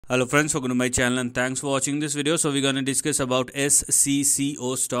Hello friends, welcome to my channel and thanks for watching this video. So we're going to discuss about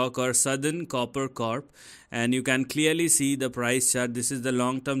Scco stock or Southern Copper Corp, and you can clearly see the price chart. This is the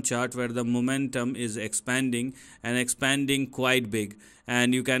long-term chart where the momentum is expanding and expanding quite big,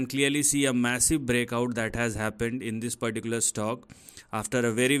 and you can clearly see a massive breakout that has happened in this particular stock after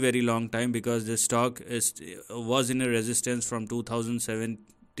a very long time, because the stock was in a resistance from 2007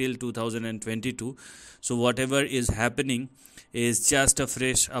 till 2022. So whatever is happening is just a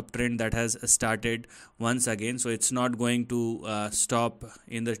fresh uptrend that has started once again, so it's not going to stop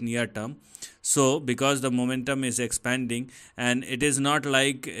in the near term. So because the momentum is expanding, and it is not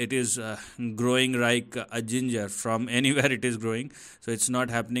like it is growing like a ginger from anywhere it is growing, so it's not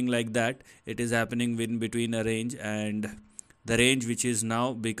happening like that. It is happening in between a range, and the range which is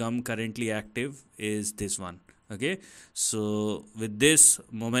now become currently active is this one. Okay, so with this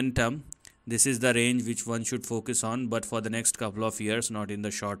momentum, this is the range which one should focus on, but for the next couple of years, not in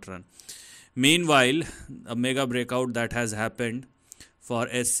the short run. Meanwhile, a mega breakout that has happened for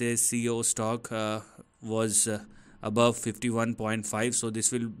Scco stock was above 51.5, so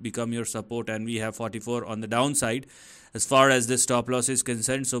this will become your support, and we have 44 on the downside as far as the stop loss is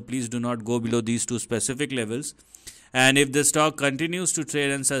concerned. So please do not go below these two specific levels. And if the stock continues to trade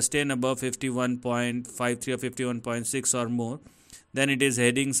and sustain above 51.53 or 51.6 or more, then it is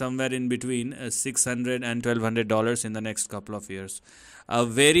heading somewhere in between $600 and $1,200 in the next couple of years. A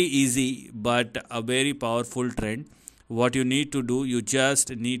very easy but a very powerful trend. What you need to do, you just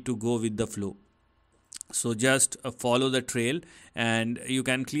need to go with the flow. So just follow the trail, and you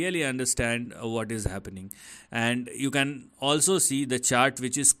can clearly understand what is happening. And you can also see the chart,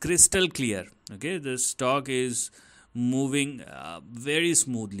 which is crystal clear. Okay, the stock is moving very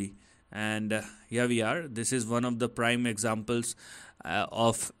smoothly, and here we are. This is one of the prime examples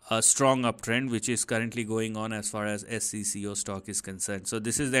of a strong uptrend which is currently going on as far as Scco stock is concerned. So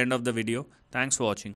this is the end of the video. Thanks for watching.